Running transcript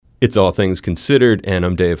It's All Things Considered, and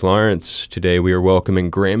I'm Dave Lawrence. Today we are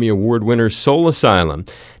welcoming Grammy Award winner Soul Asylum.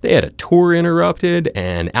 They had a tour interrupted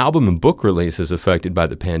and album and book releases affected by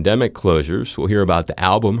the pandemic closures. We'll hear about the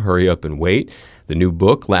album, Hurry Up and Wait, the new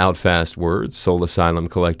book, Loud Fast Words, Soul Asylum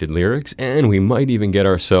Collected Lyrics, and we might even get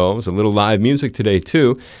ourselves a little live music today,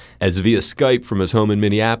 too, as via Skype from his home in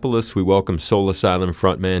Minneapolis, we welcome Soul Asylum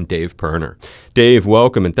frontman Dave Pirner. Dave,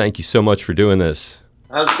 welcome, and thank you so much for doing this.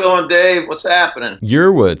 How's it going, Dave? What's happening?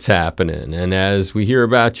 You're what's happening. And as we hear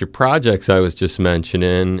about your projects I was just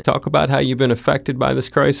mentioning, talk about how you've been affected by this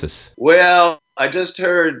crisis. Well, I just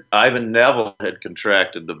heard Ivan Neville had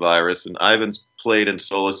contracted the virus, and Ivan's played in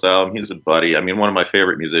Soul Asylum. He's a buddy. I mean, one of my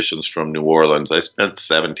favorite musicians from New Orleans. I spent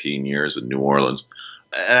 17 years in New Orleans.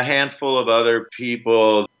 A handful of other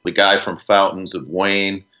people. The guy from Fountains of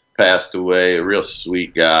Wayne passed away, a real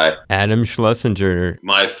sweet guy. Adam Schlesinger.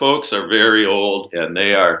 My folks are very old, and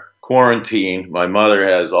they are quarantined. My mother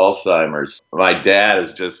has Alzheimer's. My dad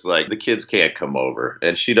is just like, the kids can't come over,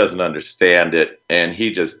 and she doesn't understand it, and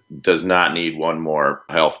he just does not need one more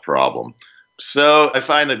health problem. So I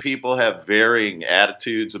find that people have varying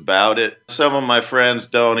attitudes about it. Some of my friends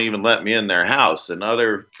don't even let me in their house, and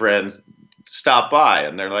other friends stop by,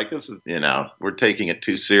 and they're like, this is, we're taking it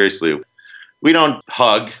too seriously. We don't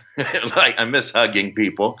hug. Like, I miss hugging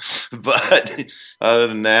people. But other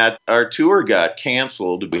than that, our tour got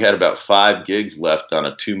canceled. We had about 5 gigs left on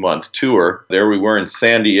a 2-month tour. There we were in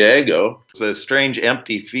San Diego. It's a strange,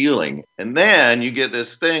 empty feeling. And then you get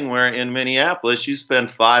this thing where in Minneapolis, you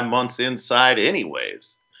spend 5 months inside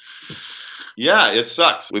anyways. Yeah, it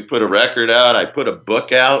sucks. We put a record out. I put a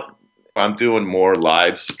book out. I'm doing more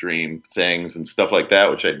live stream things and stuff like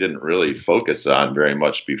that, which I didn't really focus on very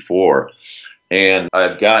much before. And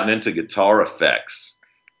I've gotten into guitar effects,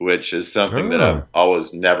 which is something that I've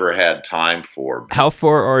always never had time for. How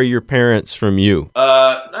far are your parents from you?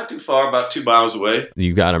 Not too far, about 2 miles away.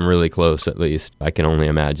 You got them really close, at least. I can only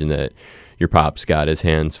imagine that your pop's got his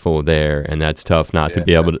hands full there, and that's tough not to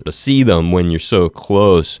be able to see them when you're so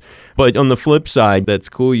close. But on the flip side, that's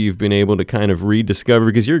cool. You've been able to kind of rediscover,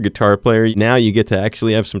 because you're a guitar player. Now you get to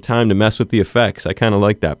actually have some time to mess with the effects. I kind of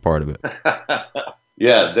like that part of it.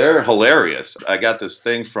 Yeah, they're hilarious. I got this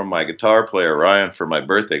thing from my guitar player, Ryan, for my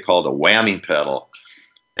birthday called a whammy pedal.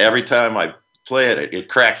 Every time I play it, it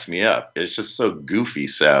cracks me up. It's just so goofy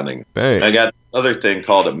sounding. Hey. I got this other thing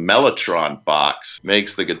called a Mellotron box.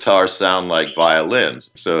 Makes the guitar sound like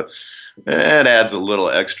violins. So it adds a little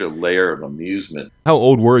extra layer of amusement. How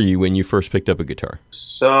old were you when you first picked up a guitar?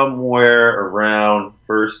 Somewhere around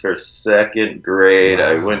 1st or 2nd grade. Wow.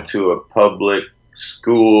 I went to a public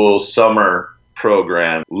school summer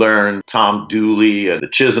program, learned Tom Dooley and the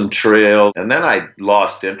Chisholm Trail, and then I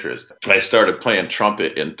lost interest. I started playing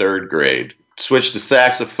trumpet in 3rd grade, switched to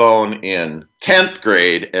saxophone in 10th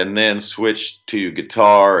grade, and then switched to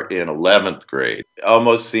guitar in 11th grade. It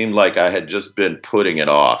almost seemed like I had just been putting it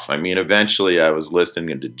off. I mean, eventually I was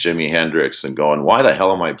listening to Jimi Hendrix and going, why the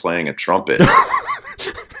hell am I playing a trumpet?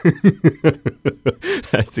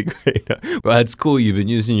 That's a great. Well, that's cool. You've been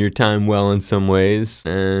using your time well in some ways.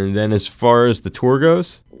 And then as far as the tour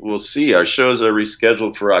goes? We'll see. Our shows are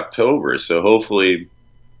rescheduled for October, so hopefully,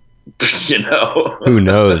 Who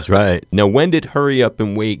knows, right? Now, when did Hurry Up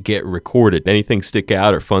and Wait get recorded? Anything stick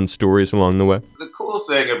out or fun stories along the way? The cool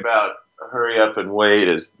thing about Hurry Up and Wait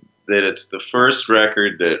is that it's the first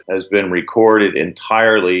record that has been recorded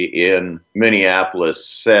entirely in Minneapolis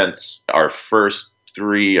since our first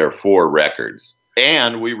 3 or 4 records.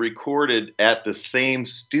 And we recorded at the same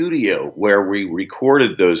studio where we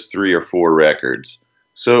recorded those 3 or 4 records.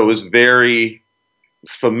 So it was very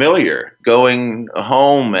familiar going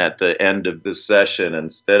home at the end of the session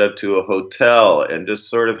instead of to a hotel, and just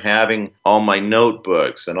sort of having all my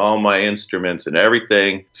notebooks and all my instruments and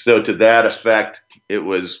everything. So to that effect, it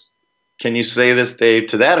was, can you say this, Dave?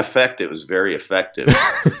 To that effect, it was very effective.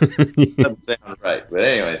 Doesn't sound right, but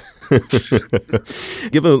anyways.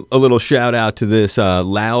 Give a little shout out to this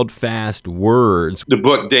Loud Fast Words. The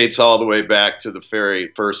book dates all the way back to the very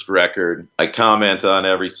first record. I comment on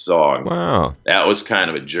every song. Wow. That was kind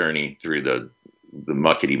of a journey through the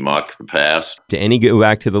muckety muck, the past. Do any go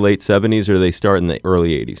back to the late 70s, or they start in the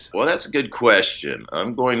early 80s? Well, that's a good question.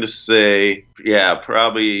 I'm going to say,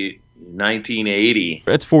 probably 1980.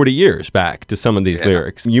 That's 40 years back to some of these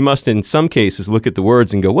lyrics. You must, in some cases, look at the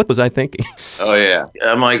words and go, what was I thinking? Oh, yeah.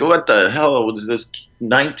 I'm like, what the hell was this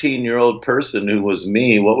 19-year-old person who was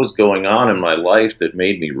me? What was going on in my life that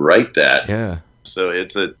made me write that? Yeah. So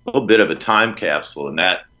it's a little bit of a time capsule in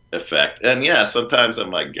that effect. And yeah, sometimes I'm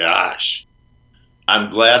like, gosh, I'm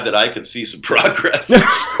glad that I can see some progress.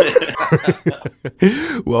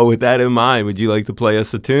 Well, with that in mind, would you like to play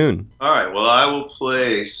us a tune? All right, well, I will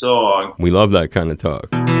play a song. We love that kind of talk.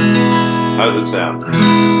 How does it sound?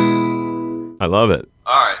 I love it.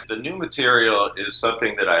 All right, the new material is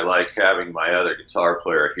something that I like having my other guitar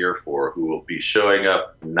player here for, who will be showing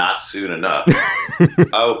up not soon enough.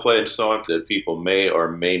 I will play a song that people may or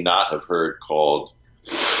may not have heard called,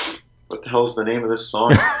 what the hell is the name of this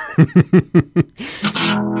song?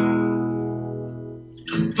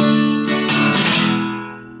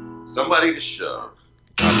 Somebody to Shove.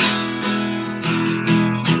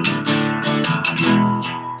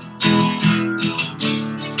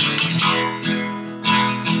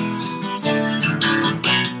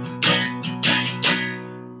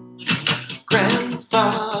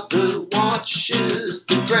 Grandfather watches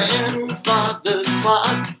the grandfather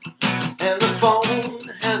clock, and the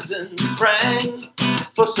phone hasn't rang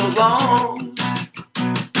for so long,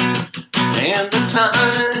 and the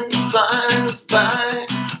time flies by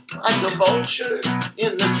like a vulture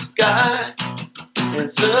in the sky,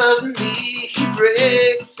 and suddenly he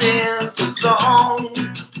breaks into song,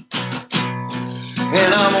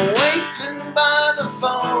 and I'm waiting by the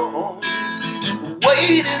phone,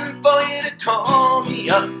 waiting for you to call me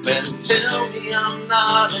up and tell me I'm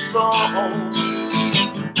not alone.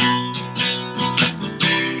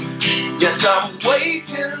 Yes, I'm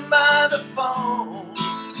waiting by the phone,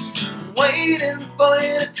 waiting for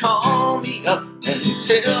you to call me up and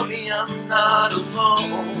tell me I'm not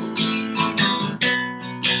alone.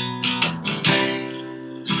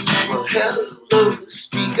 Well, hello,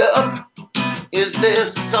 speak up. Is there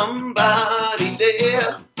somebody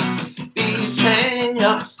there? These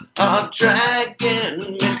hang-ups are dragging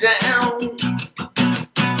me down.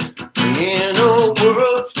 In a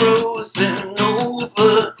world frozen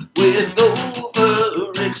over with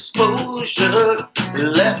overexposure,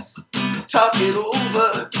 let's talk it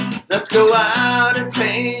over. Let's go out and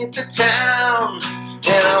paint the town.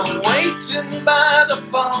 And I'm waiting by the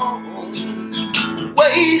phone,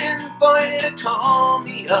 waiting for you to call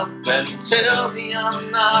me up and tell me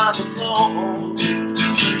I'm not alone.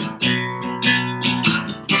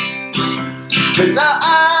 'Cause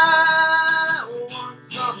I want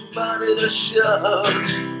somebody to shove.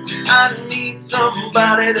 I need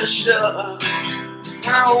somebody to shove.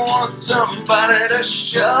 I want somebody to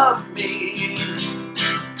shove me.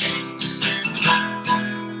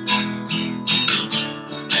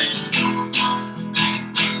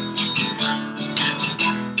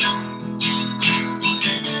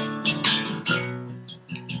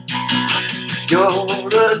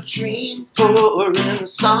 You're a dream for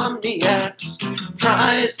insomniacs,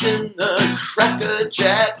 prize in the Cracker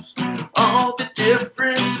Jacks. All the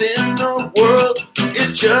difference in the world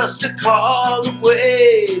is just a call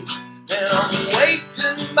away. And I'm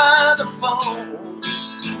waiting by the phone,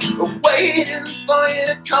 waiting for you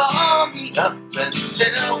to call me up and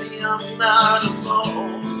tell me I'm not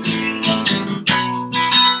alone.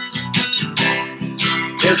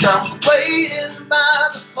 Yes, I'm waiting by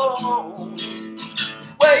the phone,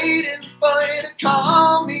 waiting for you to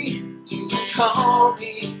call me,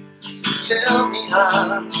 tell me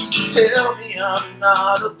I'm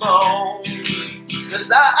not alone.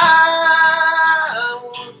 'Cause I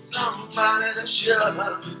want somebody to shove.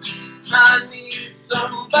 I need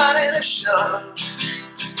somebody to shove.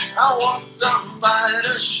 I want somebody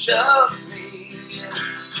to shove me.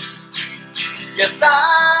 Yes,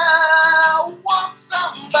 I want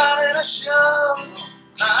somebody to shove.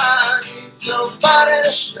 I need somebody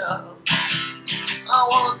to shove. I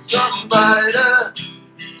want somebody to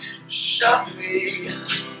shove me.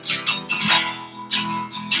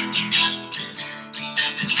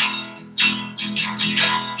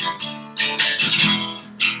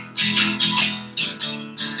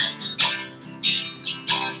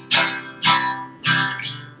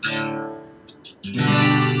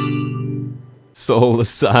 Soul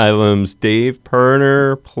Asylum's Dave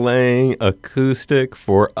Pirner playing acoustic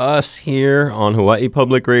for us here on Hawaii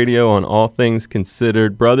Public Radio on All Things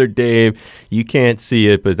Considered. Brother Dave, you can't see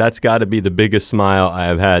it, but that's got to be the biggest smile I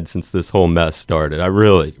have had since this whole mess started. I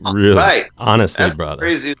really, Right. honestly, That's brother. The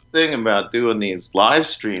craziest thing about doing these live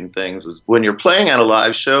stream things is when you're playing at a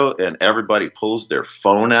live show and everybody pulls their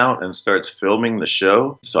phone out and starts filming the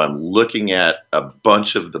show. So I'm looking at a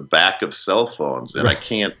bunch of the back of cell phones and I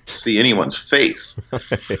can't see anyone's face.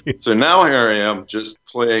 So now here I am just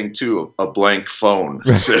playing to a blank phone.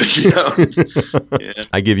 So, yeah.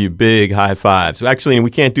 I give you big high fives. Actually,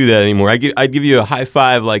 we can't do that anymore. I'd give you a high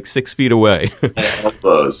five like 6 feet away.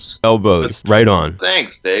 Elbows. Elbows, right on.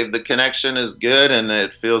 Thanks, Dave. The connection is good and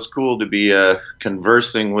it feels cool to be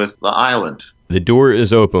conversing with the island. The door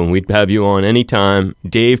is open. We'd have you on anytime.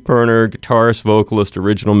 Dave Pirner, guitarist, vocalist,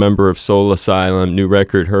 original member of Soul Asylum, new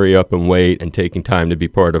record, Hurry Up and Wait, and taking time to be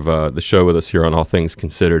part of the show with us here on All Things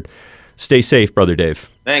Considered. Stay safe, Brother Dave.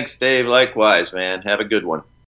 Thanks, Dave. Likewise, man. Have a good one.